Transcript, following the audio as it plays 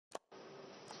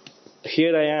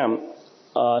here I am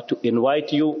to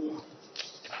invite you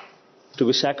to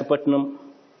Visakhapatnam,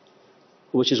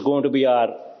 which is going to be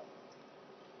our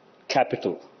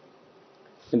capital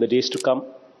in the days to come.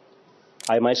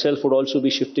 I myself would also be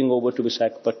shifting over to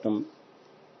Visakhapatnam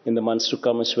in the months to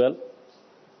come as well.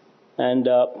 And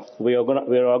we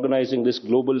are organizing this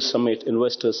global summit,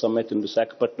 investor summit in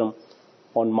Visakhapatnam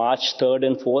on March 3rd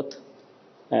and 4th.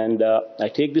 And I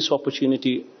take this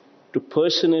opportunity to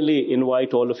personally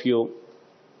invite all of you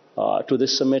to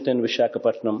this summit in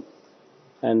Visakhapatnam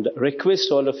and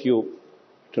request all of you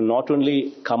to not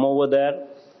only come over there,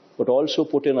 but also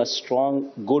put in a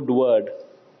strong, good word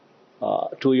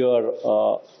to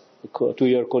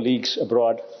your colleagues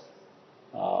abroad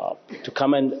to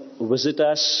come and visit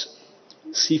us,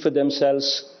 see for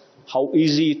themselves how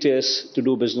easy it is to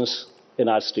do business in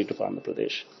our state of Andhra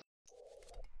Pradesh.